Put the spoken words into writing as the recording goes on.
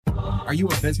Are you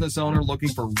a business owner looking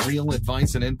for real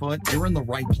advice and input? You're in the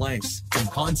right place. From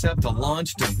concept to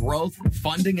launch to growth,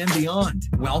 funding, and beyond.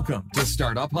 Welcome to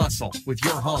Startup Hustle with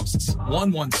your hosts.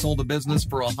 One once sold a business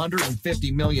for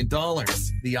 $150 million.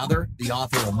 The other, the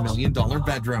author of $1 Million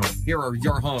Bedroom. Here are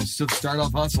your hosts of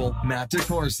Startup Hustle, Matt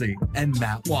DeCoursey and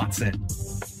Matt Watson.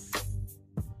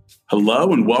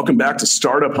 Hello and welcome back to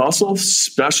Startup Hustle,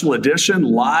 special edition,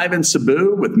 live in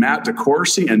Cebu with Matt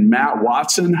DeCoursey and Matt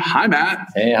Watson. Hi, Matt.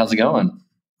 Hey, how's it going?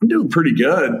 I'm doing pretty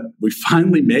good. We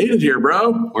finally made it here,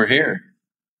 bro. We're here.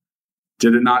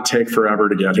 Did it not take forever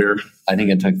to get here? I think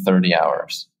it took 30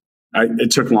 hours.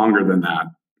 It took longer than that.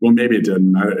 Well, maybe it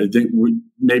didn't. I think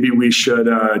maybe we should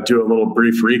do a little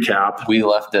brief recap. We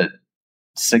left at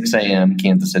 6 a.m.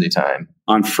 Kansas City time.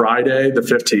 On Friday, the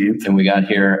 15th. And we got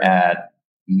here at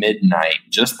midnight,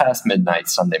 just past midnight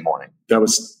Sunday morning. That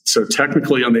was so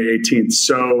technically on the 18th.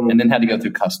 So and then had to go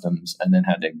through customs and then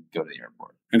had to go to the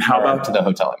airport. And how about to the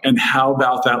hotel? And how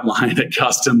about that line at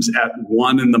customs at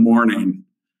 1 a.m.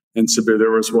 in Cebu?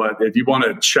 There was if you want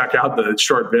to check out the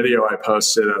short video I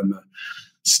posted on the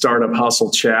Startup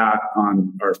Hustle chat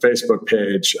on our Facebook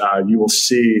page, you will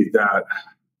see that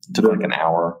it took like an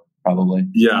hour probably.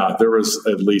 Yeah, there was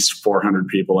at least 400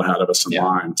 people ahead of us in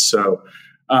line. So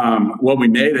we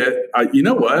made it. You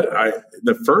know what?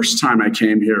 The first time I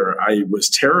came here, I was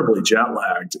terribly jet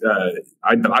lagged.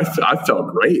 I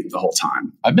felt great the whole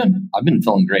time. I've been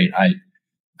feeling great.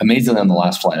 Amazingly on the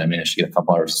last flight, I managed to get a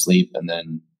couple hours of sleep, and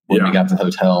then when we got to the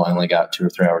hotel, I only got 2 or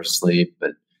 3 hours of sleep.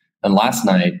 But then last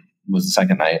night was the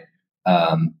second night.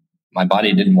 My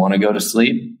body didn't want to go to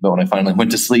sleep, but when I finally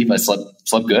went to sleep, I slept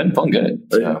good and felt good.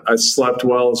 So. I slept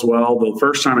well as well. The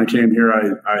first time I came here,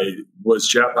 I was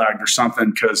jet lagged or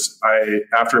something because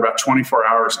after about 24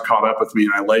 hours, it caught up with me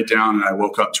and I laid down and I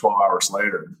woke up 12 hours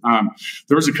later.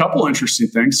 There was a couple interesting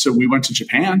things. So we went to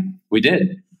Japan. We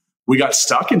did. We got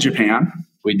stuck in Japan.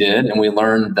 We did. And we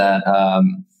learned that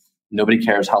nobody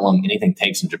cares how long anything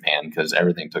takes in Japan because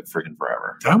everything took freaking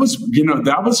forever. I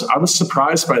was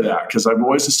surprised by that because I've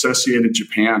always associated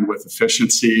Japan with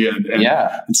efficiency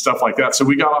and stuff like that. So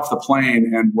we got off the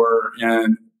plane and we're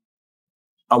in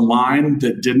a line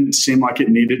that didn't seem like it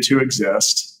needed to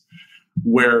exist,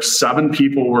 where 7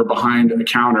 people were behind a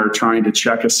counter trying to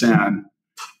check us in.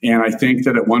 And I think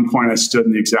that at one point I stood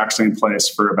in the exact same place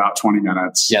for about 20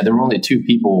 minutes. Yeah, there were only 2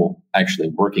 people actually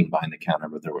working behind the counter,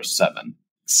 but there were 7.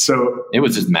 So it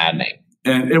was just maddening.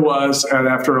 And it was. And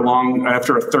after a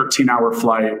 13-hour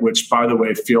flight, which by the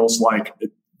way, feels like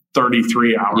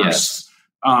 33 hours. Yes.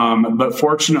 But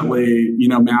fortunately,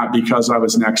 Matt, because I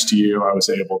was next to you, I was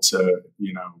able to,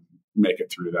 make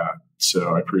it through that.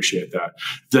 So I appreciate that.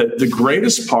 The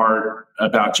greatest part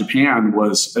about Japan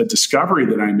was a discovery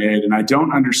that I made. And I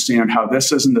don't understand how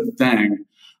this isn't a thing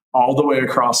all the way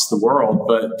across the world,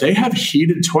 but they have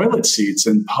heated toilet seats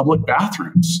in public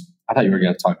bathrooms. I thought you were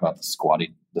going to talk about the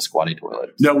squatty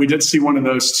toilet. No, we did see one of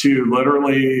those too.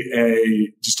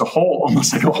 Literally just a hole,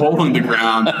 almost like a hole in the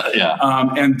ground. Yeah.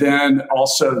 And then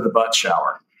also the butt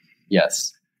shower.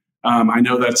 Yes. I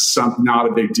know that's not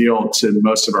a big deal to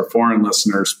most of our foreign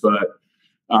listeners, but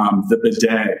the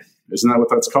bidet, isn't that what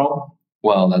that's called?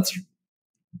 Well, that's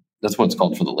what it's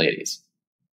called for the ladies.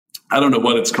 I don't know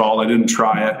what it's called. I didn't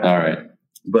try it. All right.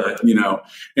 But,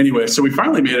 anyway, so we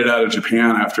finally made it out of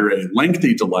Japan after a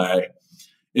lengthy delay.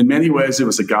 In many ways, it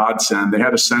was a godsend. They had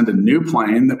to send a new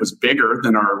plane that was bigger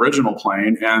than our original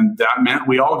plane. And that meant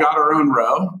we all got our own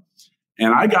row.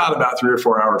 And I got about 3 or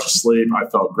 4 hours of sleep. I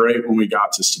felt great when we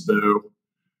got to Cebu.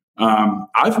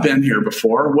 I've been here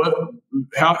before.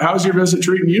 How's your visit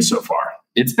treating you so far?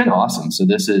 It's been awesome. So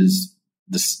this is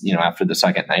after the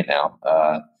second night now,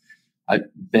 I've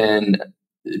been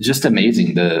just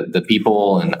amazing. The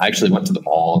people, and I actually went to the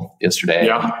mall yesterday.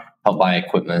 Yeah. Helped buy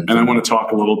equipment. And I want to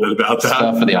talk a little bit about that.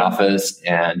 Stuff for the office.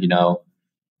 And,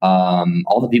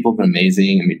 all the people have been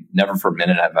amazing. I mean, never for a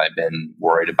minute have I been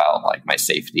worried about like my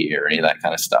safety or any of that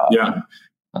kind of stuff. Yeah.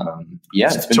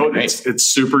 It's been great. It's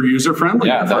super user friendly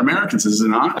for Americans, is it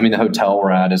not? I mean, the hotel we're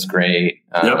at is great.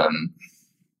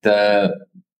 The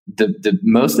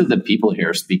most of the people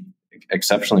here speak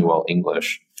exceptionally well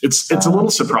English. It's a little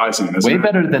surprising. Way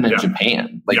better than in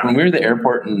Japan. Like when we were at the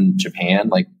airport in Japan,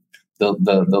 like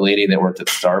the lady that worked at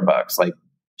Starbucks, like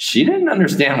she didn't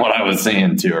understand what I was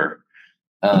saying to her.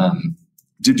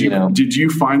 Did you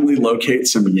finally locate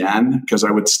some yen? Because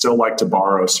I would still like to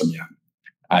borrow some yen.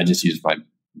 I just used my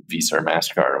Visa or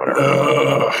MasterCard or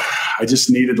whatever. I just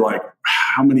needed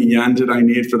how many yen did I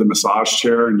need for the massage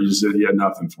chair? And you just said you had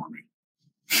nothing for me.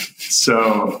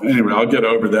 So anyway, I'll get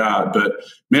over that. But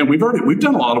man, we've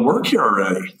done a lot of work here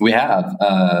already. We have.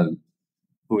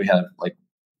 We have like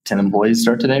 10 employees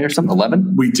start today or something?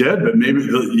 11? We did, but maybe,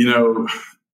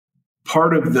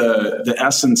 part of the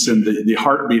essence and the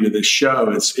heartbeat of this show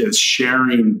is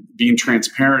sharing, being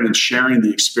transparent and sharing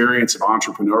the experience of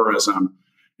entrepreneurism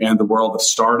and the world of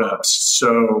startups.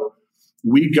 So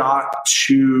we got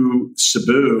to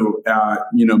Cebu at,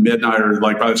 midnight, or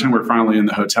like by the time we were finally in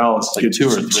the hotel, it's like 2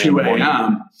 or 2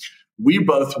 a.m. We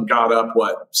both got up,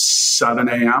 7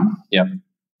 a.m.? Yep.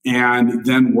 And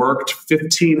then worked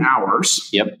 15 hours.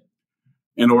 Yep.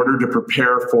 In order to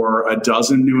prepare for a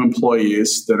dozen new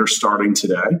employees that are starting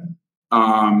today.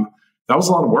 That was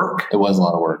a lot of work. It was a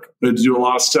lot of work. We had to do a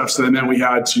lot of stuff. So then we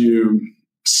had to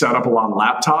set up a lot of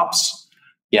laptops.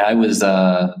 Yeah, I was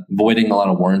voiding a lot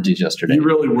of warranties yesterday. You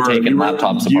really were. Taking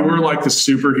laptops apart. You were like the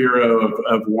superhero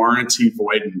of warranty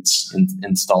voidance.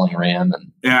 Installing RAM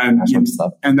and all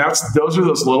stuff. And those are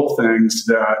those little things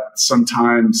that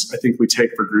sometimes I think we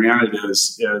take for granted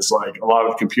is like a lot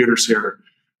of the computers here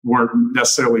weren't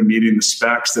necessarily meeting the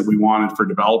specs that we wanted for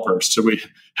developers. So we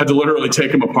had to literally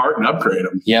take them apart and upgrade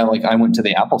them. Yeah, like I went to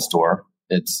the Apple store.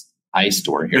 It's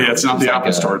iStore here. Yeah, it's not the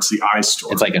Apple store. It's the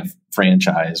iStore. It's like a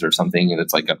franchise or something, and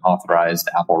it's like an authorized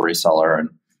Apple reseller. And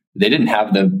they didn't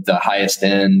have the highest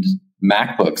end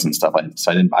MacBooks and stuff,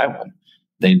 so I didn't buy one.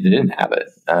 They didn't have it.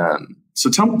 So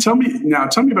tell me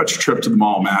about your trip to the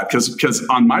mall, Matt, because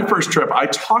on my first trip, I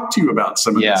talked to you about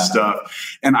some of this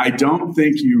stuff, and I don't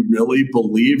think you really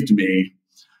believed me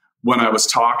when I was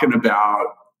talking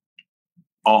about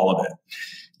all of it.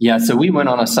 Yeah, so we went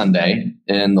on a Sunday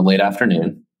in the late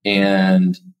afternoon,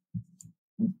 and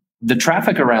the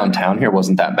traffic around town here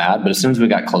wasn't that bad, but as soon as we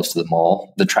got close to the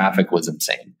mall, the traffic was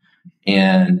insane.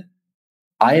 And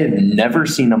I had never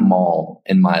seen a mall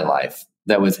in my life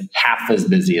that was half as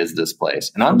busy as this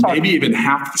place. And I'm talking maybe even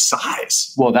half the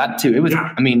size. Well, that too. It was,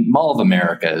 Mall of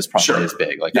America is probably as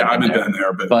big. Like, I haven't been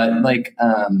there, but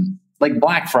like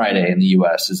Black Friday in the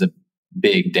US is a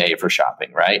big day for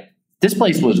shopping, right? This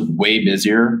place was way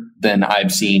busier than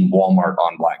I've seen Walmart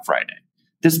on Black Friday.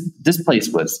 This place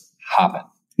was hopping.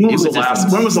 When was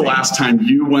the last time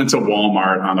you went to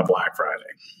Walmart on a Black Friday?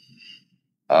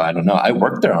 I don't know. I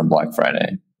worked there on Black Friday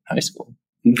in high school.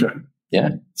 Okay.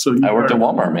 Yeah. So I worked at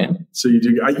Walmart, man. So you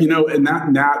do, and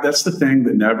that's the thing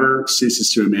that never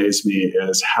ceases to amaze me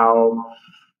is how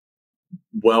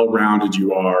well-rounded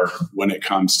you are when it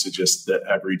comes to just the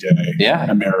everyday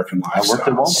American lifestyle. I worked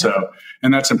at Walmart. So,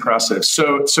 and that's impressive.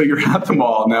 So you're at the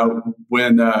mall now.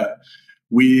 When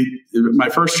my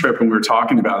first trip, when we were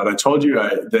talking about it, I told you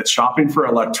that shopping for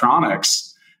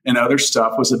electronics and other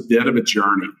stuff was a bit of a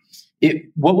journey.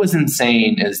 What was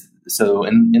insane is, so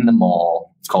in the mall,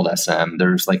 it's called SM.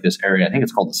 There's like this area, I think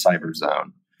it's called the Cyber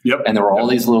Zone. Yep. And there were all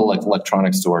these little like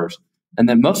electronic stores, and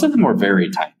then most of them were very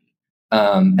tiny.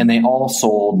 And they all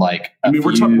sold like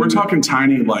we're talking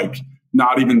tiny, like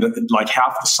not even like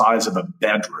half the size of a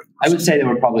bedroom. I would say they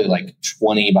were probably like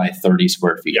 20 by 30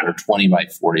 square feet or 20 by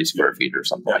 40 square feet or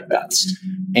something like that.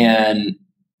 And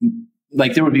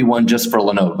like there would be one just for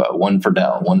Lenovo, one for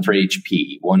Dell, one for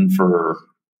HP, one for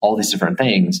all these different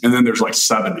things. And then there's like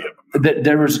 70 of them.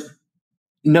 There was,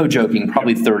 no joking,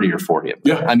 probably 30 or 40 of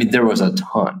them. Yeah. I mean, there was a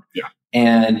ton. Yeah.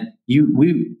 And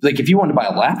if you wanted to buy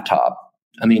a laptop,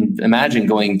 I mean, imagine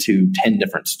going to 10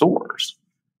 different stores.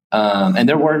 And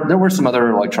there were some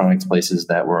other electronics places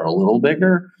that were a little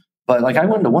bigger, but like I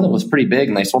went to one that was pretty big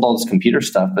and they sold all this computer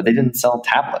stuff, but they didn't sell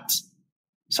tablets.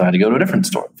 So I had to go to a different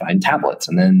store to find tablets.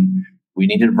 And then we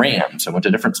needed RAM. So I went to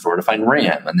a different store to find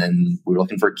RAM. And then we were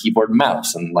looking for a keyboard and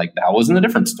mouse. And like that was in a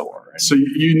different store. So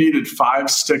you needed 5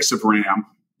 sticks of RAM.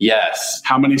 Yes.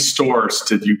 How many stores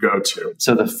did you go to?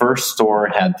 So the first store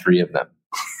had 3 of them.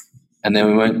 And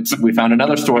then we found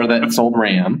another store that sold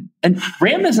RAM. And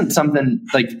RAM isn't something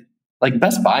like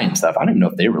Best Buy and stuff. I don't even know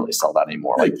if they really sell that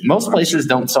anymore. Like most places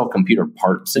don't sell computer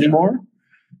parts anymore.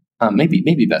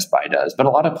 Maybe Best Buy does, but a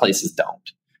lot of places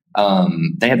don't.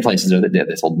 They had places there that did.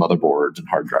 They sold motherboards and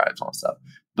hard drives and all that stuff.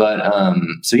 But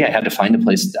I had to find a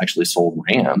place that actually sold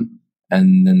RAM.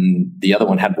 And then the other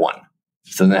one had 1.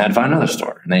 So then I had to find another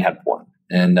store and they had 1.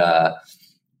 And I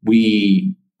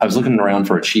was looking around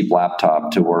for a cheap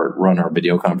laptop to run our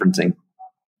video conferencing.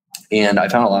 And I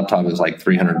found a laptop that was like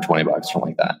 $320, something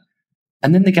like that.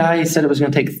 And then the guy said it was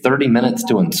going to take 30 minutes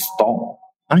to install.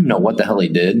 I don't even know what the hell he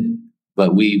did,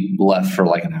 but we left for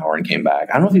like an hour and came back.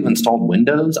 I don't know if he installed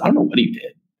Windows. I don't know what he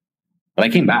did. But I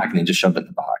came back and he just shoved it in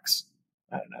the box.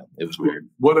 I don't know. It was weird.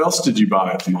 What else did you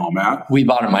buy at the mall, Matt? We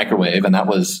bought a microwave, and that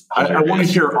was I want to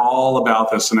hear all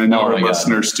about this, and I know our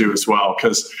listeners do as well,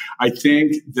 because I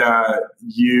think that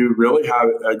you really had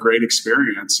a great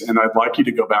experience, and I'd like you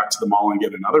to go back to the mall and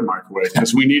get another microwave,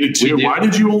 because we needed two. Why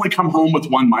did you only come home with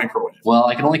one microwave? Well,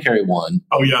 I can only carry one.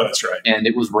 Oh, yeah, that's right. And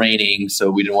it was raining, so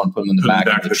we didn't want to put them in the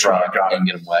back of the truck and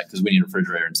get them wet, because we need a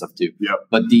refrigerator and stuff too. Yep.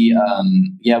 But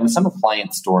it was some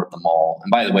appliance store at the mall.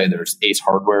 And by the way, there's Ace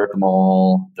Hardware at the mall.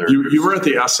 You were at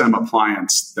the SM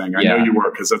appliance thing. I know you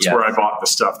were, because that's where I bought the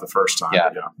stuff the first time. Yeah.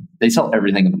 They sell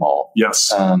everything at the mall. Yes.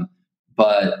 So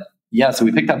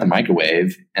we picked out the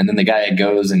microwave, and then the guy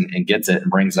goes and gets it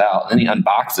and brings it out, and then he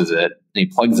unboxes it and he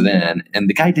plugs it in, and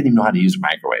the guy didn't even know how to use a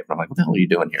microwave. I'm like, what the hell are you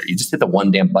doing here? You just hit the one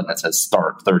damn button that says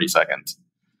start 30 seconds.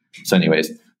 So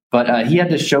anyways, but he had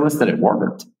to show us that it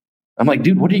worked. I'm like,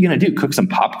 dude, what are you going to do? Cook some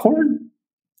popcorn?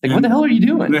 Like, what the hell are you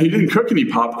doing? No, he didn't cook any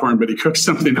popcorn, but he cooked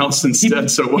something else instead.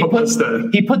 What was that?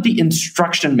 He put the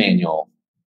instruction manual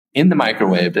in the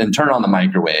microwave and turned on the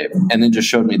microwave, and then just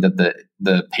showed me that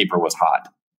the paper was hot.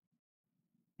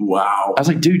 Wow. I was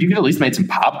like, dude, you could at least made some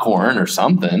popcorn or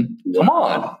something. Come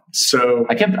on. So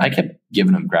I kept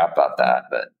giving him crap about that.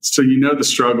 But so the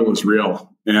struggle is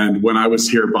real. And when I was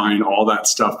here buying all that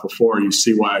stuff before, you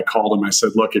see why I called him. I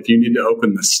said, look, if you need to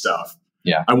open this stuff,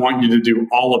 I want you to do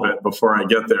all of it before I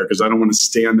get there, because I don't want to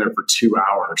stand there for 2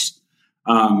 hours.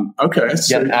 Okay.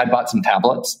 So I bought some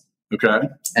tablets. Okay.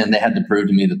 And they had to prove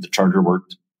to me that the charger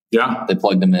worked. Yeah. They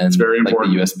plugged them in. It's very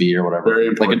important. Like the USB or whatever. Very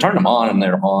important. Like, I turned them on and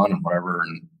they're on and whatever.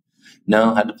 And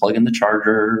I had to plug in the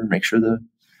charger, make sure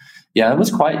it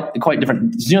was quite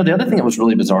different. The other thing that was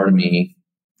really bizarre to me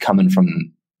coming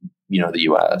from, the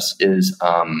US is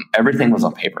everything was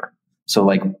on paper. So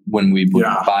like when we would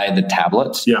buy the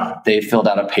tablets, they filled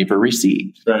out a paper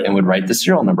receipt and would write the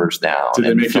serial numbers down. Did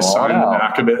they make you sign the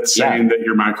back of it saying that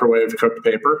your microwave cooked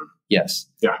paper? Yes.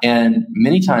 Yeah. And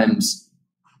many times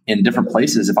in different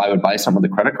places, if I would buy something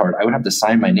with a credit card, I would have to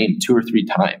sign my name 2 or 3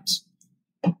 times.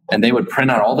 And they would print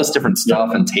out all this different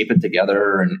stuff and tape it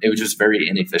together, and it was just very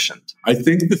inefficient. I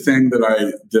think the thing that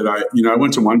I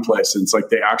went to one place, and it's like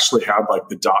they actually had like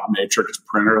the dot matrix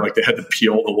printer, like they had to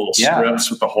peel the little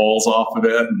strips with the holes off of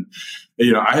it. And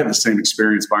I had the same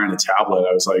experience buying a tablet.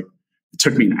 I was like, it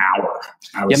took me an hour.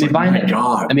 I was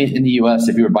God. I mean, in the US,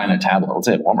 if you were buying a tablet, let's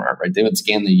say at Walmart, right? They would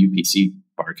scan the UPC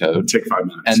barcode. It'd take 5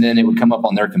 minutes. And then it would come up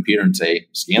on their computer and say,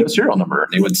 scan the serial number.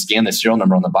 And they would scan the serial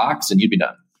number on the box, and you'd be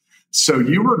done. So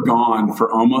you were gone for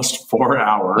almost 4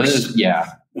 hours.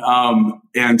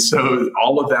 And so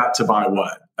all of that to buy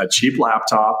what? A cheap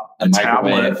laptop, a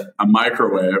tablet, a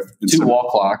microwave, and 2 wall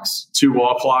clocks. 2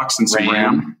 wall clocks and some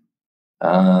RAM.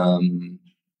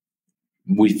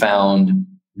 We found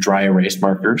dry erase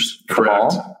markers at the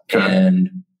mall and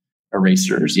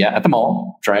erasers. Yeah, at the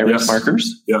mall, dry erase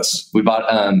markers. Yes. We bought,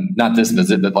 not this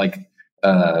visit, but like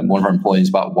one of our employees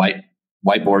bought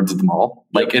whiteboards at the mall.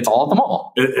 Like, it's all at the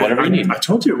mall. Whatever you need. I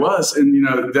told you it was. And,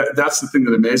 that's the thing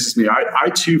that amazes me. I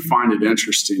too find it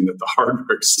interesting that the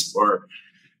hardware store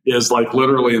is like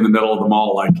literally in the middle of the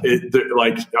mall.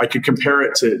 Like I could compare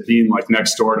it to being like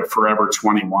next door to Forever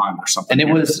 21 or something. And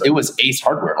it was Ace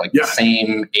Hardware, like the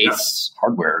same Ace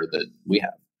hardware that we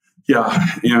have. Yeah.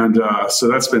 And so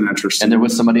that's been interesting. And there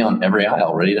was somebody on every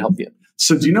aisle ready to help you.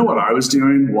 So do you know what I was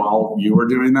doing while you were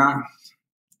doing that?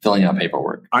 Filling out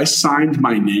paperwork. I signed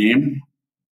my name.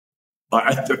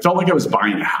 I felt like I was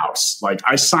buying a house. Like,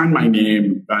 I signed my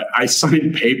name. I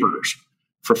signed papers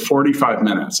for 45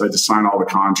 minutes. I had to sign all the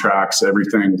contracts,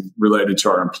 everything related to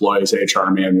our employees, HR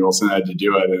manuals, and I had to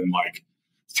do it in like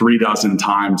 36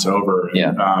 times over.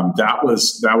 And, that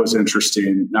was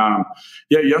interesting.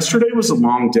 Yesterday was a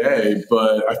long day,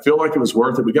 but I feel like it was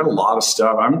worth it. We got a lot of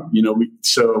stuff.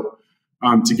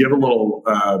 To give a little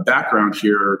background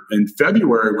here, in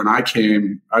February when I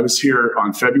came, I was here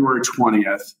on February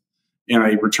 20th, and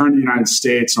I returned to the United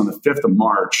States on the 5th of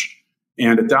March.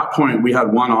 And at that point, we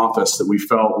had one office that we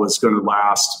felt was going to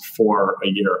last for a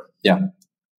year. Yeah.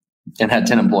 And had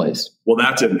 10 employees. Well,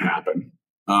 that didn't happen.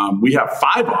 We have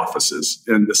 5 offices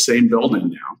in the same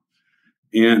building now.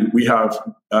 And we have,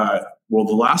 the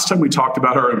last time we talked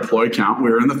about our employee count, we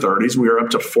were in the 30s. We were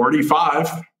up to 45.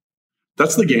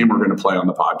 That's the game we're going to play on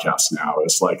the podcast now.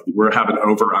 It's like we're having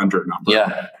over-under number.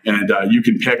 Yeah. And you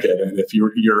can pick it. And if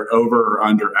you're over or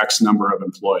under X number of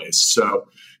employees. So,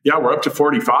 we're up to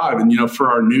 45. And,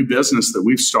 for our new business that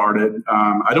we've started,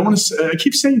 I don't want to say, I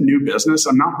keep saying new business.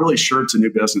 I'm not really sure it's a new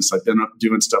business. I've been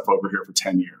doing stuff over here for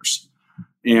 10 years.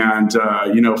 And,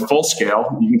 Full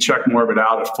Scale, you can check more of it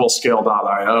out at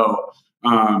fullscale.io.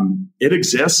 It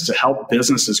exists to help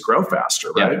businesses grow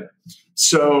faster, right? Yeah.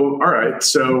 So, all right.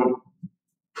 So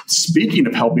speaking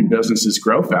of helping businesses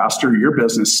grow faster, your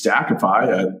business,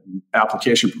 Stackify, an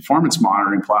application performance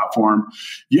monitoring platform,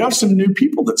 you have some new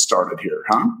people that started here,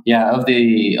 huh? Yeah, of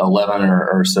the 11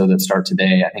 or so that start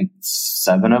today, I think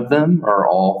 7 of them are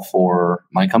all for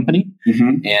my company.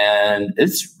 Mm-hmm. And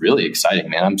it's really exciting,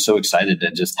 man. I'm so excited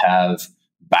to just have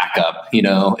backup.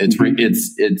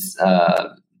 It's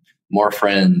more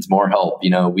friends, more help.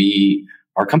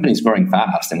 Our company's growing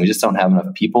fast and we just don't have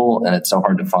enough people, and it's so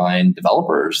hard to find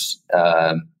developers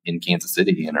in Kansas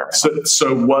City and around.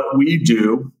 So what we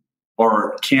do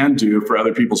or can do for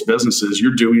other people's businesses,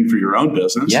 you're doing for your own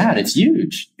business. Yeah, and it's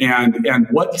huge.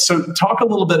 So talk a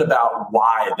little bit about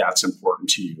why that's important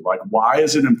to you. Like, why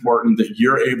is it important that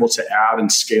you're able to add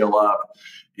and scale up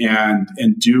and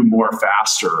do more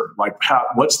faster? Like,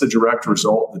 what's the direct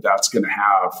result that that's going to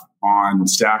have on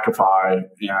Stackify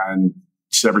and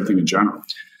just everything in general?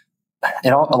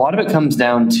 And a lot of it comes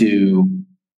down to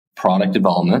product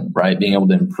development, right? Being able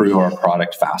to improve our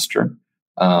product faster,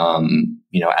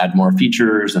 add more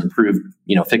features, improve,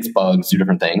 fix bugs, do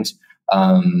different things.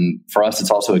 For us,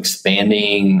 it's also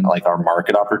expanding like our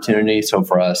market opportunity. So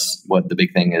for us, what the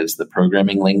big thing is the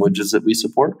programming languages that we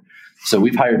support. So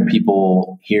we've hired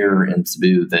people here in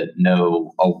Cebu that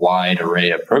know a wide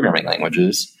array of programming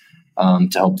languages to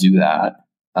help do that.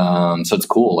 So it's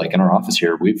cool. Like in our office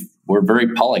here, we're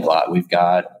very polyglot. We've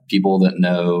got people that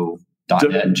know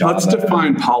 .NET and Java. Let's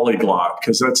define polyglot,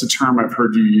 because that's a term I've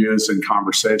heard you use in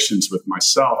conversations with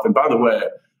myself. And by the way,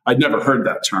 I'd never heard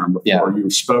that term before you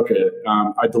spoke it.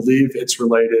 I believe it's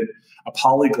related. A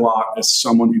polyglot is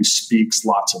someone who speaks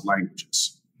lots of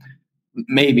languages.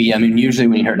 Maybe. I mean, usually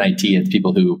when you hear in IT, it's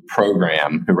people who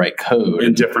program, who write code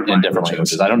in different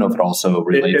languages. I don't know if it also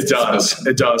relates. It does.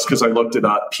 It does, because I looked it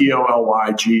up.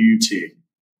 POLYGUT.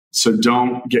 So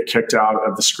don't get kicked out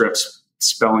of the script's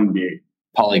spelling bee.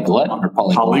 Polyglot or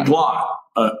polyglot?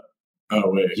 Oh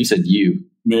wait, you said you.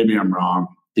 Maybe I'm wrong.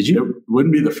 Did you? It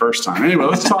wouldn't be the first time. Anyway,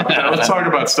 let's talk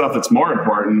about stuff that's more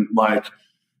important, like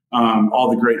all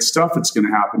the great stuff that's going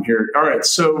to happen here. All right,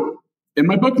 so in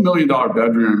my book, $1 Million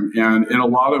Bedroom, and in a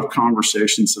lot of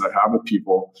conversations that I have with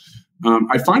people,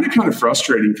 I find it kind of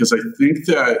frustrating because I think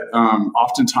that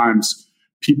oftentimes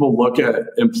people look at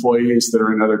employees that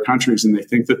are in other countries and they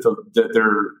think that that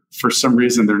they're, for some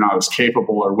reason, they're not as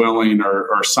capable or willing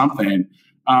or something.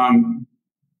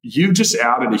 You just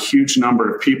added a huge number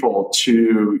of people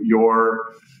to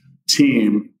your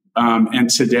team. And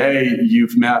today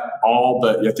you've met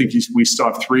I think we still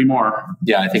have 3 more.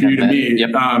 Yeah, I think for you to meet.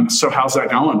 Yep. So how's that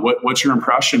going? What's your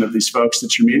impression of these folks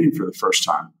that you're meeting for the first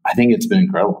time? I think it's been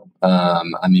incredible.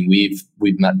 I mean,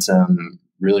 we've met some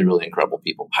really, really incredible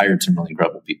people, hired some really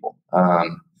incredible people.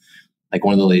 Like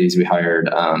one of the ladies we hired,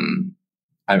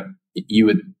 you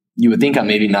would think I'm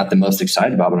maybe not the most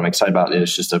excited about, but I'm excited about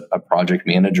is just a project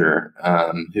manager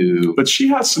who. But she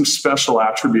has some special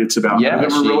attributes about her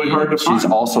that were really hard to find. She's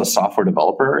also a software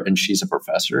developer and she's a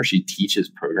professor. She teaches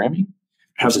programming.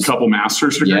 Has a couple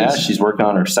master's degrees. Yeah, she's working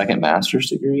on her 2nd master's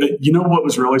degree. You know what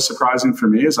was really surprising for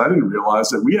me is I didn't realize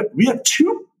that we had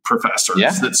 2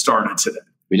 professors that started today.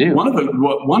 We do. One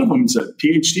of them's a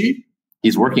PhD.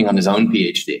 He's working on his own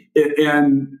PhD.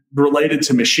 And related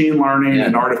to machine learning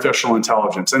and artificial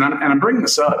intelligence. And I'm bringing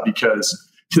this up because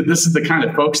this is the kind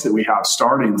of folks that we have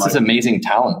starting. This is amazing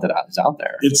talent that is out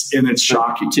there. It's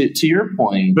shocking. To your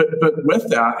point. But with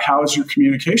that, how has your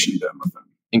communication been with them?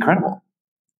 Incredible.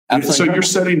 Absolutely so incredible. You're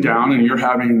sitting down and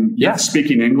you're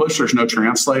speaking English. There's no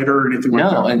translator or anything like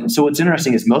that. No. And so what's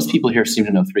interesting is most people here seem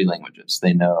to know 3 languages.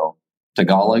 They know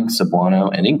Tagalog,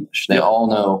 Cebuano, and English. They all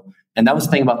know. And that was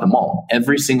the thing about the mall.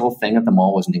 Every single thing at the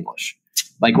mall was in English.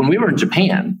 Like when we were in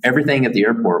Japan, everything at the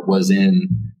airport was in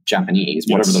Japanese,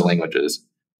 whatever the language is.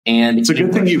 And it's a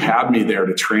good thing you had me there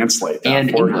to translate that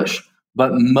and for English, you.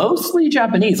 But mostly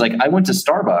Japanese. Like I went to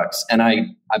Starbucks and I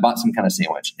bought some kind of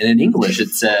sandwich. And in English, it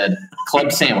said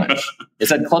club sandwich. It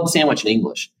said club sandwich in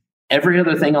English. Every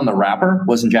other thing on the wrapper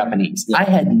was in Japanese. Yeah. I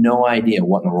had no idea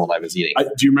what in the world I was eating.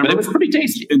 Do you remember? But it was pretty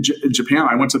tasty. In Japan,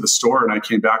 I went to the store and I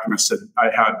came back and I said, I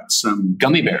had some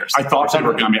gummy bears. I thought they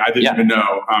were gummy. I didn't even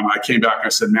know. I came back and I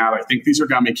said, Matt, I think these are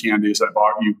gummy candies. I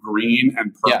bought you green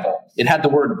and purple. Yeah. It had the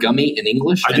word gummy in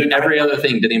English. And every other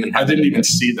thing didn't even have I didn't even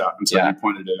see that until you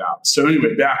pointed it out. So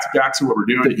anyway, back to what we're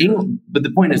doing. But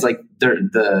the point is like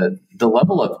the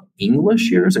level of English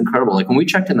here is incredible. Like when we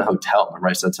checked in the hotel, remember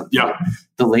I said something? Yeah.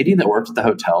 The lady that worked at the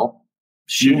hotel,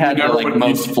 she had the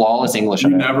most flawless English. You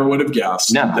never would have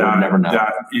guessed. No, I would never know.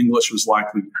 That English was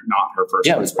likely not her first language.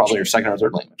 Yeah, it was probably her 2nd or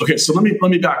 3rd language. Okay, so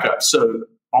let me back up. So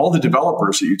all the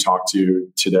developers that you talked to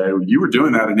today, you were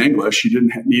doing that in English. You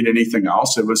didn't need anything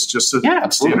else. It was just a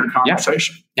standard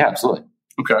conversation. Yeah, absolutely.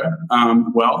 Okay.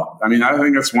 Well, I mean, I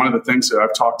think that's one of the things that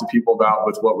I've talked to people about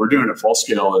with what we're doing at Full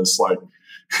Scale is like,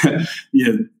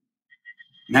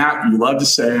 Matt, you love to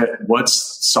say it.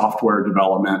 What's software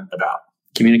development about?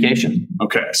 Communication.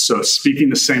 Okay. So speaking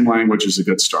the same language is a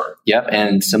good start. Yep.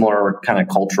 And similar kind of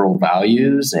cultural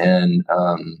values and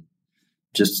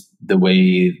just the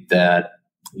way that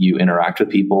you interact with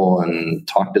people and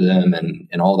talk to them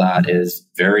and all that is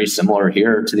very similar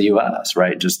here to the US,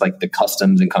 right? Just like the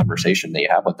customs and conversation that you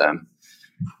have with them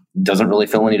doesn't really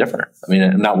feel any different. I mean,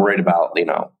 I'm not worried about,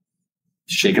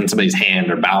 shaking somebody's hand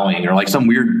or bowing or like some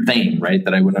weird thing, right?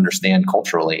 That I wouldn't understand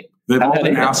culturally. They've all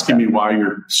been asking me why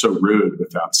you're so rude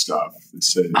with that stuff. They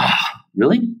say,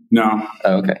 really? No.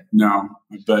 Oh, okay. No,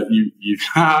 but you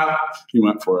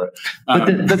went for it.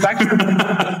 But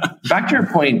back to your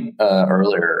point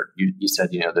earlier, you said,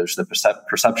 there's the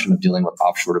perception of dealing with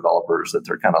offshore developers that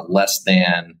they're kind of less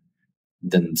than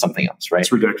something else, right?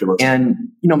 It's ridiculous. And,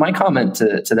 my comment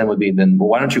to them would be then, well,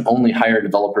 why don't you only hire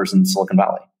developers in Silicon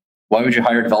Valley? Why would you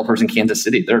hire developers in Kansas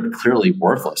City? They're clearly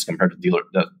worthless compared to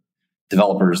the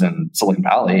developers in Silicon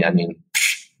Valley. I mean,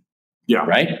 yeah,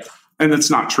 right. And it's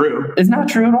not true. It's not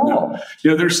true at all.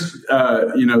 No. There's,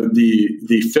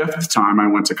 the fifth time I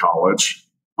went to college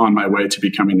on my way to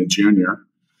becoming a junior.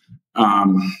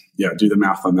 Do the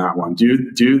math on that one. Do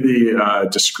the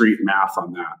discrete math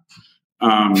on that.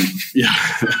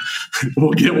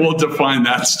 We'll define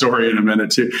that story in a minute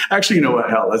too. Actually, you know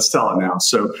what? Hell, let's tell it now.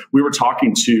 So we were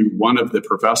talking to one of the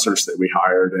professors that we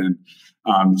hired, and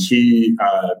he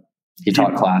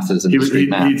taught classes in discrete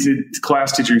math. He did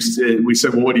class teachers. We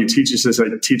said, well, what do you teach? He says, I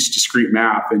teach discrete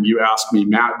math. And you asked me,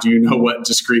 Matt, do you know what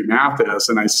discrete math is?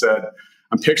 And I said,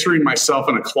 I'm picturing myself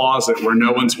in a closet where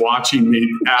no one's watching me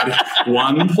add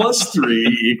 1 +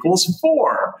 3 =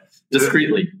 4.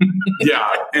 Discreetly. Yeah.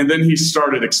 And then he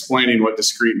started explaining what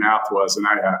discrete math was. And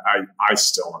I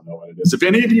still don't know what it is. If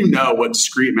any of you know what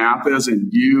discrete math is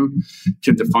and you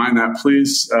can define that,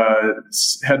 please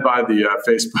head by the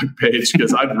Facebook page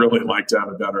because I'd really like to have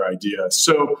a better idea.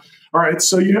 So, all right.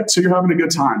 So you're having a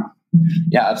good time.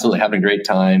 Yeah, absolutely. Having a great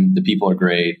time. The people are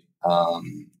great.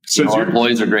 So our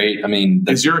employees are great. I mean,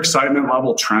 is your excitement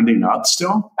level trending up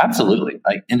still? Absolutely.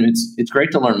 And it's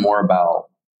great to learn more about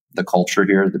the culture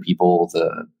here, the people,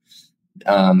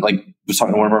 like I was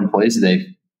talking to one of our employees today,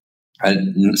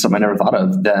 something I never thought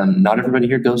of. Not everybody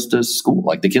here goes to school.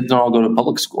 Like the kids don't all go to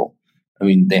public school. I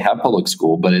mean, they have public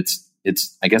school, but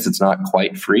I guess it's not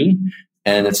quite free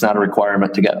and it's not a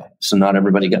requirement to go. So not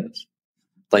everybody goes.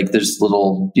 Like there's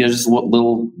little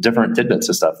different tidbits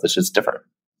of stuff that's just different.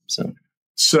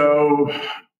 So,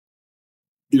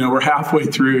 we're halfway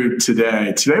through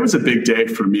today. Today was a big day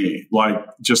for me, like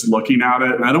just looking at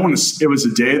it. And I don't want to, it was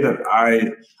a day that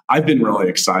I've been really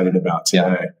excited about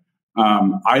today.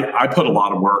 Yeah. I put a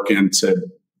lot of work into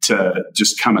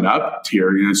just coming up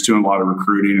here, it's doing a lot of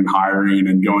recruiting and hiring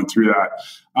and going through that.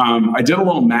 I did a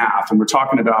little math and we're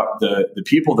talking about the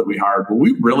people that we hired, but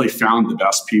we really found the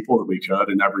best people that we could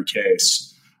in every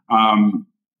case.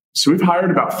 So we've hired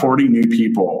about 40 new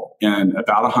people in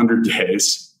about 100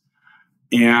 days.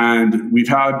 And we've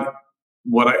had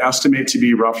what I estimate to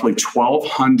be roughly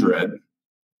 1,200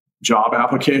 job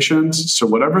applications. So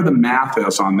whatever the math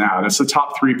is on that, it's the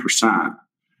top 3%.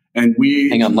 And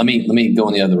hang on, let me go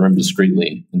in the other room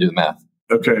discreetly and do the math.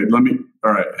 Okay,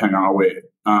 all right, hang on, I'll wait.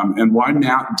 And why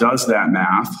Matt does that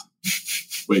math,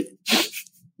 wait,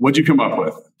 what'd you come up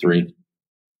with? 3%.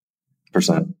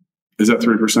 Is that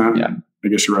 3%? Yeah. I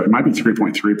guess you're right. It might be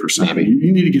 3.3%. Maybe.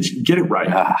 You need to get it right.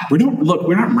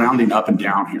 We're not rounding up and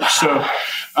down here. So,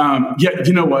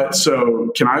 you know what? So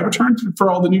can I have a turn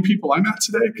for all the new people I met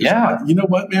today? Yeah. You know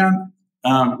what, man?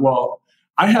 Well,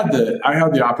 I had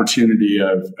the opportunity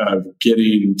of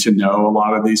getting to know a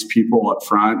lot of these people up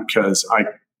front because I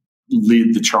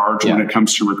lead the charge when it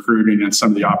comes to recruiting and some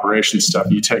of the operations stuff.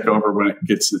 You take over when it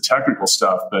gets to the technical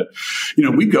stuff. But,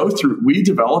 we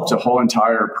developed a whole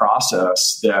entire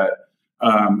process that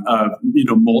of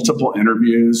multiple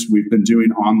interviews. We've been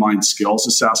doing online skills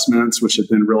assessments, which have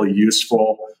been really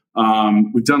useful.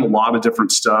 We've done a lot of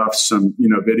different stuff, some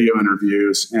video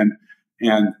interviews, and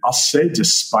I'll say,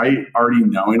 despite already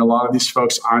knowing a lot of these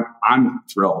folks, I'm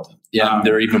thrilled. Yeah,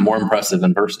 they're even more impressive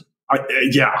in person.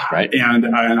 Right.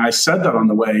 And I said that on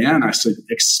the way in. I said,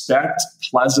 expect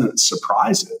pleasant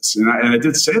surprises. And I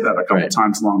did say that a couple of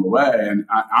times along the way. And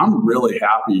I'm really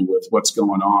happy with what's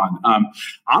going on.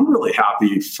 I'm really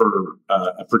happy for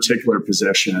a particular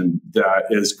position that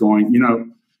is going,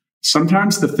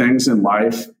 sometimes the things in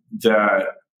life that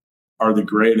are the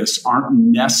greatest aren't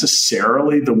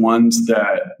necessarily the ones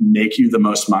that make you the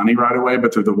most money right away,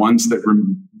 but they're the ones that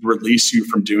release you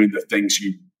from doing the things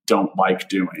you don't like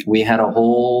doing. We had a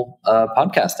whole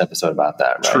podcast episode about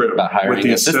that, right? True. About hiring with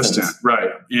the assistants. assistant, right?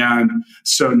 And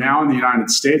so now in the United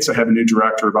States, I have a new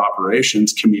director of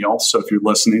operations, Camille. So if you're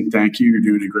listening, thank you. You're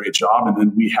doing a great job. And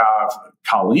then we have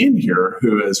Colleen here,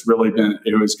 who is going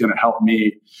to help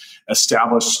me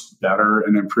establish better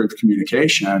and improve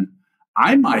communication.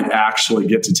 I might actually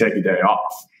get to take a day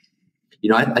off.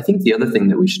 I think the other thing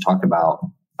that we should talk about,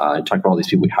 talk about all these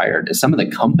people we hired, is some of the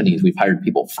companies we've hired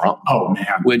people from. Oh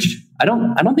man, which I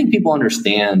don't think people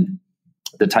understand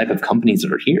the type of companies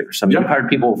that are here. So we've hired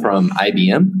people from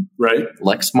IBM, right?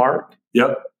 Lexmark,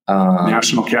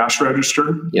 National Cash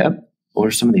Register, What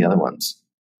are some of the other ones?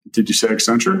 Did you say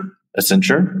Accenture?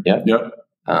 Accenture, yep.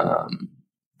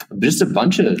 Just a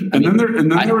bunch of. Then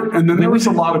there was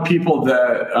a lot of people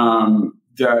that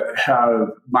have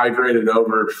migrated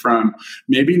over from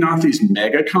maybe not these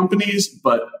mega companies,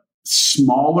 but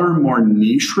smaller, more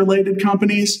niche related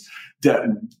companies that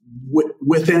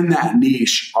within that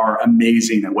niche are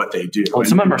amazing at what they do. Well,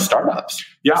 some of them are startups.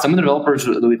 Yeah. Some of the developers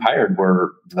that we've hired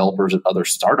were developers at other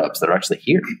startups that are actually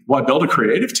here. Well, I built a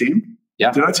creative team.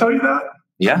 Yeah. Did I tell you that?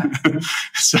 Yeah.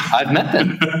 So, I've met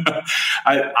them.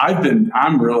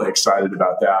 I'm really excited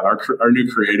about that. Our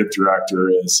new creative director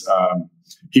is,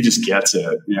 he just gets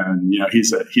it. And,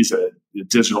 he's a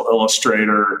digital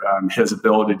illustrator. His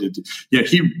ability to,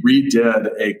 he redid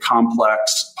a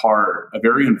complex part, a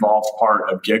very involved part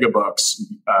of Gigabook's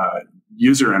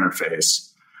user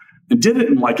interface and did it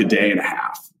in like a day and a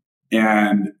half.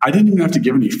 And I didn't even have to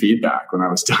give any feedback when I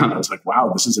was done. I was like, wow,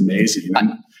 this is amazing.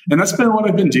 And that's been what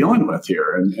I've been dealing with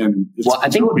here. And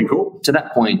it's really been cool. To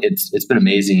that point, it's been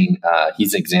amazing.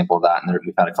 He's an example of that. And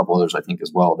we've had a couple others, I think,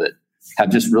 as well, that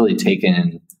have just really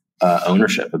taken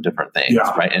ownership of different things,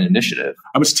 right? And initiative.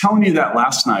 I was telling you that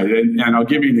last night, and I'll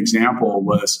give you an example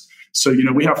so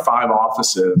we have 5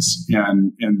 offices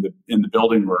in the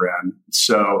building we're in.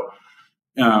 So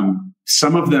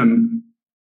some of them,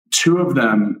 2 of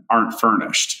them aren't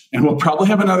furnished. And we'll probably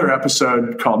have another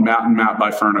episode called Matt and Matt Buy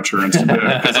Furniture in Cebu,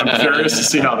 because I'm curious to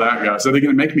see how that goes. Are they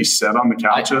going to make me sit on the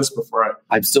couches before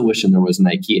I'm still wishing there was an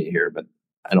IKEA here, but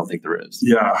I don't think there is.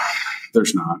 Yeah,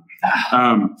 there's not.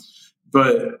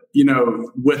 But,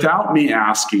 without me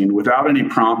asking, without any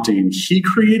prompting, he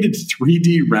created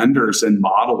 3D renders and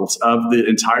models of the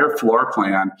entire floor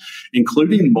plan,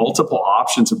 including multiple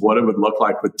options of what it would look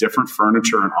like with different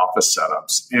furniture and office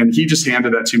setups. And he just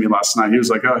handed that to me last night. He was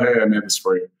like, oh, hey, I made this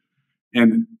for you.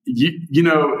 And,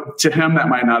 to him, that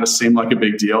might not have seemed like a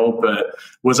big deal, but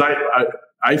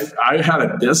I had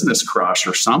a business crush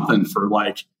or something for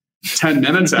like 10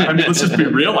 minutes. I mean, let's just be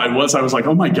real. I was like,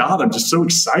 oh my God, I'm just so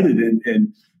excited.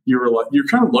 And you're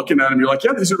kind of looking at him. You're like,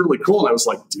 yeah, these are really cool. And I was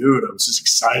like, dude, I was just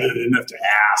excited. I didn't have to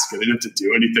ask. I didn't have to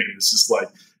do anything. It's just like,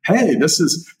 hey,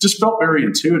 just felt very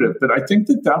intuitive. But I think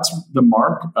that's the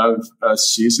mark of a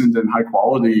seasoned and high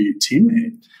quality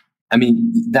teammate. I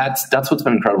mean, that's what's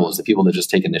been incredible, is the people that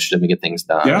just take initiative and get things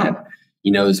done. Yeah. And,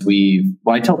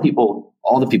 I tell people,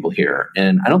 all the people here,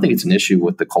 and I don't think it's an issue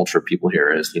with the culture of people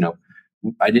here, is,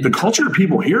 the culture of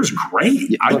people here is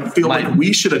great. I feel like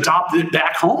we should adopt it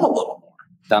back home a little more.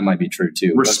 That might be true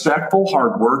too. Respectful,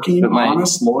 hardworking,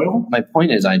 honest, loyal. My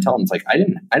point is, I tell them, it's like,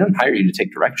 I don't hire you to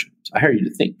take directions. I hire you to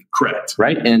think. Correct.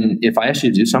 Right. And if I ask you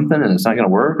to do something and it's not going to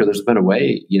work, or there's a better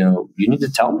way, you need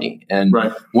to tell me. And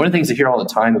one of the things I hear all the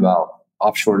time about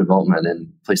offshore development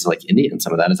in places like India and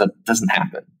some of that is that it doesn't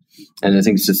happen. And I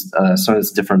think it's just some of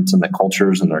this difference in the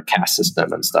cultures and their caste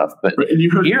system and stuff. But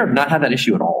here, I've not had that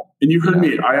issue at all. And you heard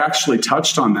me. I actually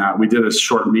touched on that. We did a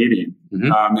short meeting,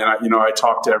 and I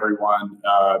talked to everyone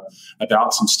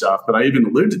about some stuff. But I even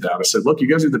alluded to that. I said, "Look, you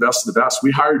guys are the best of the best.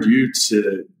 We hired you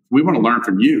we want to learn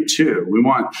from you too. We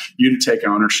want you to take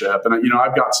ownership." And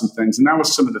I've got some things, and that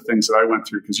was some of the things that I went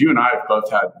through, because you and I have both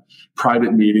had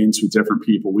private meetings with different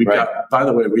people. We've got, by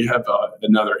the way, we have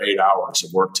another 8 hours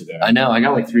of work today. I know. I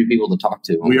got like 3 people to talk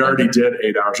to. We already did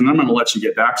 8 hours, and I'm going to let you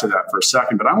get back to that for a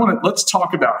second. But let's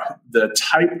talk about the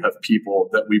type of people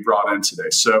that we brought in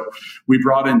today. So we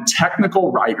brought in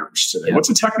technical writers today. Yep. What's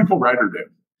a technical writer do?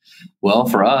 Well,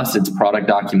 for us, it's product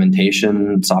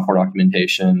documentation, software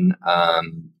documentation,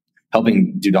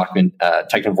 helping do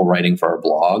technical writing for our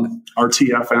blog.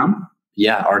 RTFM?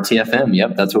 Yeah, RTFM.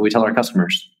 Yep, that's what we tell our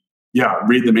customers. Yeah,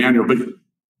 read the manual, but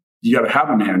you got to have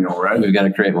a manual, right? We've got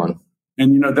to create one.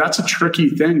 And, that's a tricky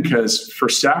thing, because for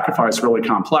Stackify, it's really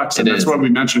complex. And that's what we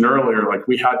mentioned earlier. Like,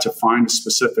 we had to find a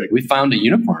specific... We found a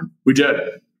unicorn. We did.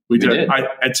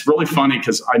 It's really funny,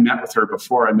 because I met with her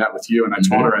before I met with you, and I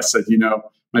told her, I said,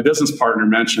 my business partner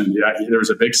mentioned, there was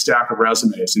a big stack of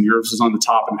resumes, and yours was on the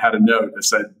top and had a note that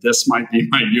said, "This might be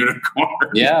my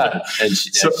unicorn." Yeah. And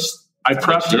I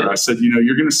prepped her. I said,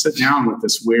 you're going to sit down with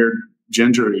this weird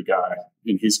gingery guy,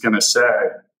 and he's going to say,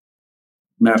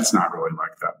 Matt's not really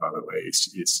like that, by the way.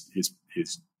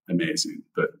 He's amazing,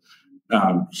 but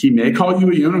he may call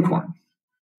you a unicorn.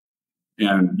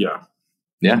 And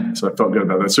yeah. So I felt good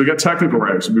about that. So we got technical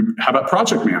writers. How about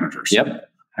project managers? Yep.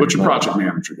 What's your project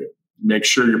manager do? Make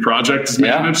sure your project is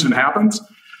managed and happens.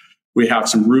 We have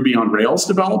some Ruby on Rails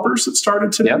developers that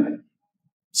started today. Yep.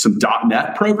 Some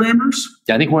 .NET programmers.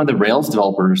 Yeah, I think one of the Rails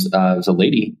developers was a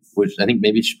lady, which I think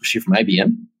maybe was she from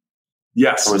IBM?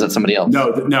 Yes. Or was that somebody else?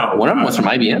 No. One of them was from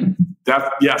IBM.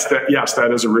 Yes,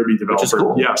 that is a Ruby developer. Which is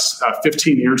cool. Yes,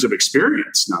 15 years of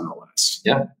experience, nonetheless.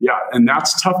 Yeah, and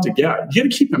that's tough to get. You got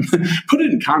to keep them. Put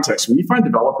it in context. When you find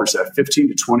developers that have 15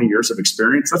 to 20 years of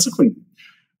experience, that's like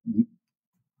when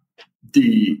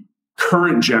the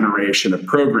current generation of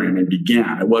programming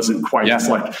began. It wasn't quite as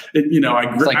like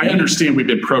I understand we've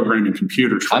been programming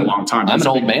computers for a long time. I'm an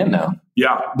old man now.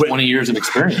 Yeah, 20 years of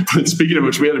experience. Speaking of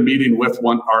which, we had a meeting with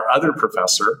our other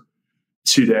professor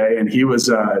today, and he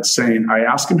was saying, I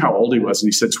asked him how old he was, and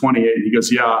he said 28. And he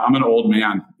goes, yeah, I'm an old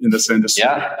man in this industry.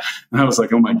 Yeah. And I was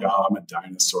like, oh my God, I'm a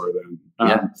dinosaur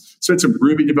then. So it's some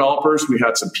Ruby developers. We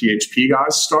had some PHP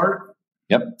guys start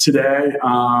today.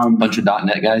 Bunch of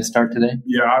 .NET guys start today.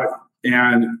 Yeah.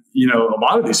 And, a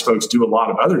lot of these folks do a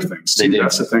lot of other things too.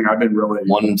 That's the thing I've been really...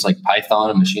 One's like Python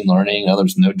and machine learning,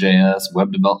 others Node.js,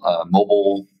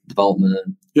 mobile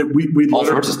development. We all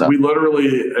sorts of stuff. We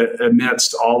literally,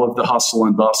 amidst all of the hustle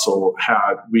and bustle,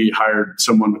 we hired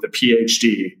someone with a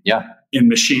PhD in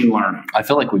machine learning. I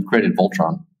feel like we've created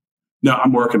Voltron. No,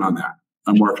 I'm working on that.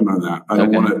 I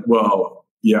don't want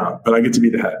to, but I get to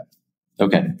be the head.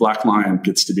 Okay. Black Lion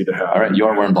gets to be the head. All right. You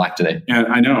are wearing black today. And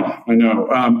I know.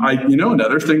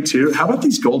 Another thing too, how about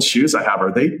these gold shoes I have?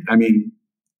 Are they,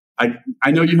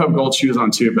 I know you have gold shoes on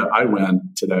too, but I win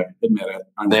today. Admit it.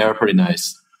 They are pretty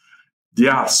nice.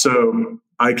 Yeah. So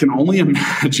I can only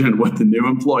imagine what the new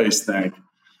employees think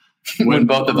when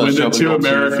both of us when the two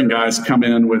American guys come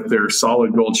in with their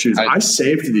solid gold shoes. I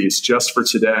saved these just for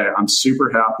today. I'm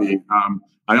super happy.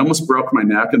 I almost broke my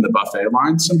neck in the buffet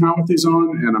line somehow with these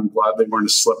on, and I'm glad they weren't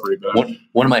as slippery. But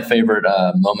one of my favorite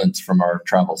moments from our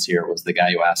travels here was the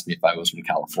guy who asked me if I was from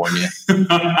California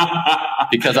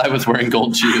because I was wearing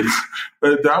gold shoes.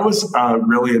 That was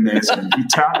really amazing.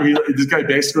 This guy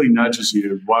basically nudges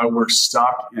you while we're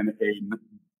stuck in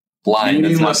a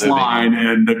meaningless line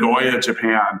in Nagoya,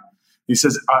 Japan. He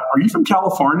says, are you from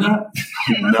California?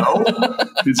 No.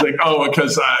 He's like, oh,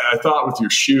 because I thought with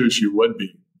your shoes you would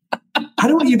be. I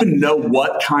don't even know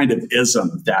what kind of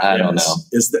ism that is. I don't know.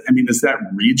 Is that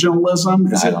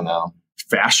regionalism? I don't know.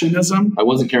 Fashionism? I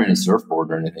wasn't carrying a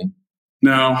surfboard or anything.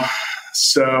 No.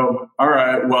 So, all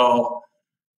right. Well,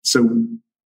 so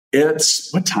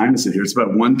it's, what time is it here? It's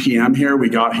about 1 p.m. here.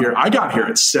 I got here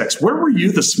at 6. Where were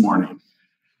you this morning?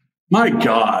 My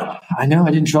God. I know.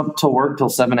 I didn't show up till work till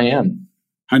 7 a.m.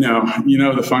 I know.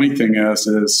 The funny thing is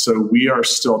so we are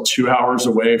still 2 hours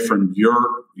away from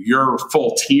your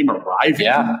full team arriving.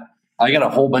 Yeah. I got a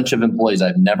whole bunch of employees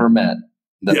I've never met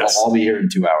that will all be here in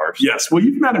 2 hours. Yes. Well,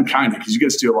 you've met them kind of because you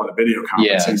guys do a lot of video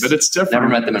conferencing, but it's different. Never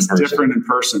met them in person. It's different in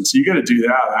person. So you got to do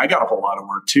that. I got a whole lot of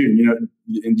work too.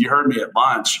 And you heard me at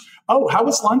lunch. Oh, how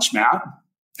was lunch, Matt?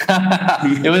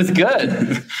 It was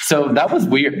good. So that was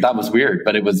weird,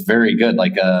 but it was very good.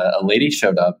 Like a lady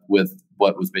showed up with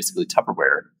what was basically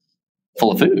Tupperware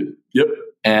full of food. Yep.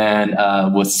 And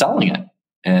was selling it.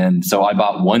 And so I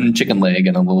bought one chicken leg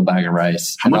and a little bag of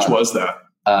rice. How much was that?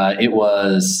 It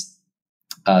was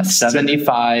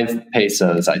 75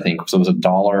 pesos, I think. So it was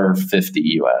 $1.50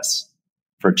 US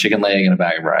for a chicken leg and a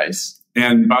bag of rice.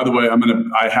 And by the way,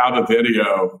 I have a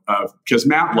video of, because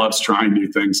Matt loves trying new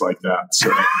things like that.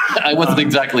 So I wasn't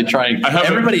exactly trying.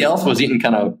 Everybody else was eating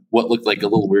kind of what looked like a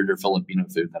little weirder Filipino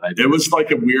food that I did. It was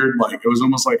like a weird, it was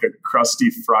almost like a crusty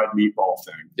fried meatball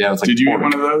thing. Yeah, it was like did you eat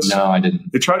one of those? No, I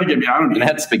didn't. They tried to get me. It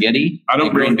had spaghetti.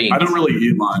 Green beans. I don't really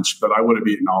eat lunch, but I would have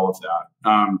eaten all of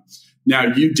that. Now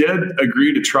you did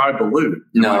agree to try balut.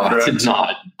 No, I did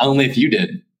not. Only if you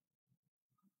did.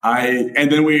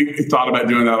 And then we thought about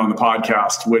doing that on the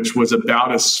podcast, which was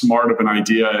about as smart of an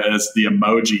idea as the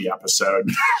emoji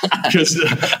episode. Because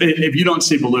if you don't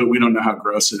see balut, we don't know how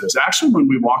gross it is. Actually, when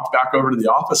we walked back over to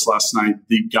the office last night,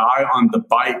 the guy on the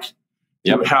bike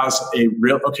who has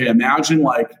imagine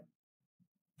like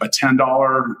a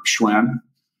 $10 Schwinn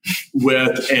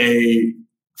with a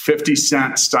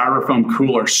 50-cent styrofoam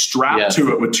cooler strapped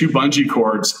to it with 2 bungee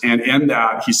cords, and in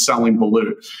that he's selling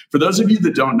balut. For those of you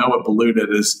that don't know what balut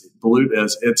is, balut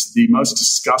is. It's the most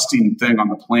disgusting thing on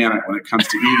the planet when it comes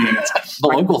to eating. The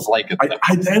locals like it.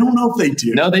 I don't know if they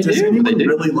do. No, they do. Does anyone they do.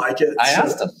 really like it? I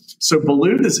asked them. So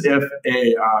balut is if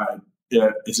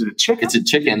is it a chicken? It's a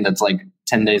chicken that's like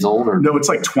 10 days old, or no? It's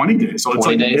like 20 days. So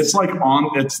 20 days? It's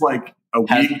like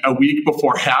a week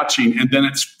before hatching, and then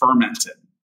it's fermented.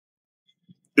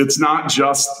 It's not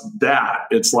just that.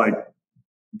 It's like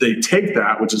they take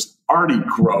that, which is already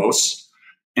gross,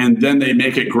 and then they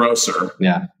make it grosser.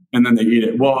 Yeah. And then they eat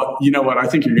it. Well, you know what? I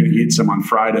think you're going to eat some on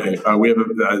Friday. We have,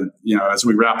 as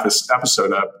we wrap this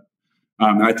episode up,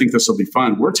 and I think this will be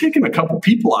fun. We're taking a couple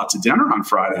people out to dinner on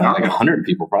Friday. Like 100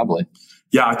 people, probably.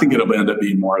 Yeah, I think it'll end up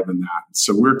being more than that.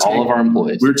 So all of our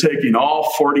employees. We're taking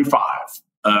all 45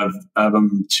 of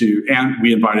them and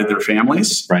we invited their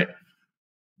families. Right.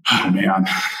 Oh man,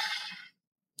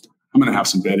 I'm going to have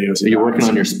some videos. Are you working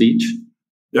on your speech?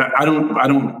 Yeah, I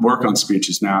don't work on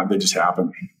speeches now. They just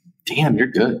happen. Damn, you're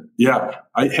good. Yeah.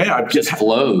 I've just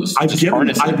flows.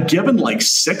 I've given like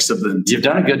 6 of them. You've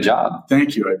done a good job.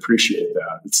 Thank you. I appreciate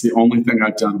that. It's the only thing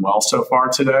I've done well so far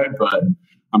today, but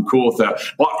I'm cool with that.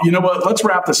 Well, you know what? Let's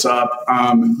wrap this up.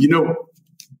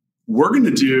 We're going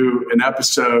to do an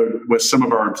episode with some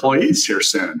of our employees here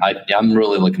soon. I'm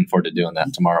really looking forward to doing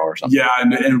that tomorrow or something. Yeah,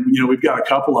 and we've got a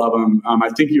couple of them. I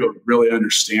think you'll really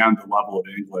understand the level of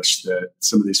English that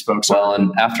some of these folks are.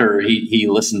 And after he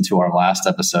listened to our last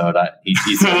episode,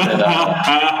 he said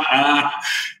that...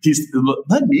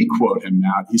 let me quote him,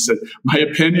 Matt. He said, "My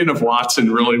opinion of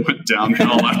Watson really went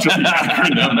downhill after the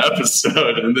acronym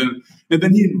episode." And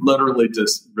then he literally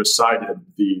just recited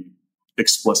the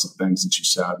explicit things that you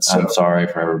said. So, I'm sorry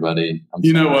for everybody.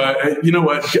 You know what?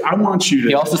 I want you to...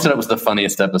 He also said it was the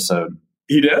funniest episode.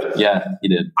 He did? Yeah, he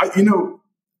did.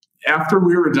 After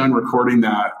we were done recording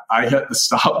that, I hit the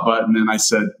stop button and I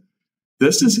said,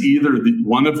 this is either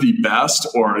one of the best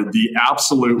or the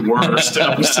absolute worst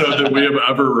episode that we have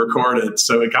ever recorded.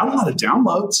 So it got a lot of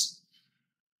downloads.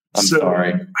 I'm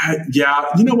sorry.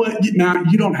 You know what? Now,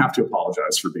 you don't have to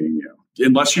apologize for being you,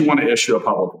 unless you want to issue a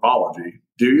public apology.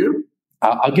 Do you?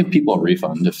 I'll give people a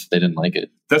refund if they didn't like it.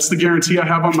 That's the guarantee I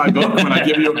have on my book when I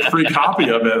give you a free copy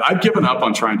of it. I've given up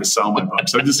on trying to sell my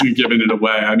books. I've just been giving it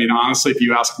away. I mean, honestly, if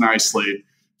you ask nicely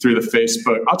through the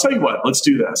Facebook, I'll tell you what, let's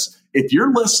do this. If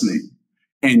you're listening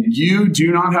and you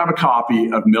do not have a copy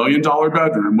of $1 Million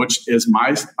Bedroom, which is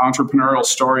my entrepreneurial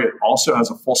story, it also has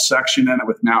a full section in it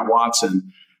with Matt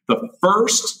Watson. The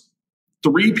first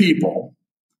 3 people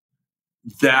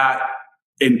that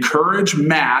encourage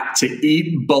Matt to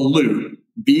eat balut,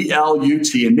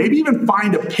 B-L-U-T, and maybe even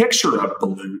find a picture of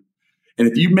balut. And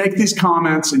if you make these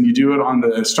comments and you do it on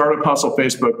the Startup Hustle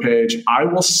Facebook page, I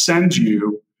will send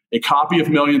you a copy of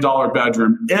 $1 Million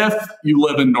Bedroom if you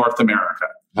live in North America.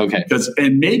 Okay.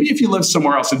 And maybe if you live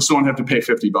somewhere else, I just don't have to pay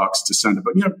 $50 to send it.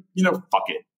 But fuck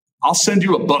it. I'll send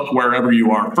you a book wherever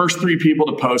you are. First 3 people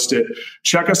to post it.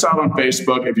 Check us out on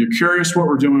Facebook. If you're curious what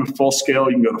we're doing with Full Scale,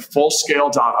 you can go to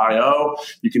fullscale.io.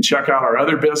 You can check out our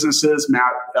other businesses.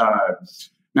 Matt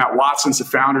Watson's the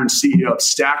founder and CEO of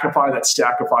Stackify. That's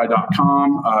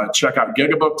stackify.com. Check out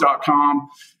gigabook.com.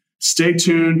 Stay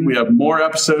tuned. We have more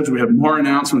episodes. We have more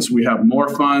announcements. We have more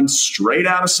fun straight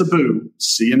out of Cebu.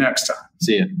 See you next time.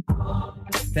 See you.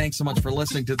 Thanks so much for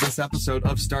listening to this episode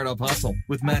of Startup Hustle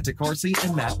with Matt DeCoursey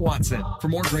and Matt Watson. For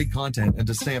more great content and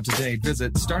to stay up to date,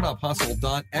 visit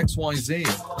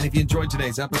startuphustle.xyz. And if you enjoyed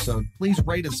today's episode, please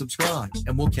rate and subscribe,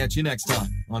 and we'll catch you next time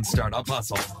on Startup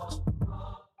Hustle.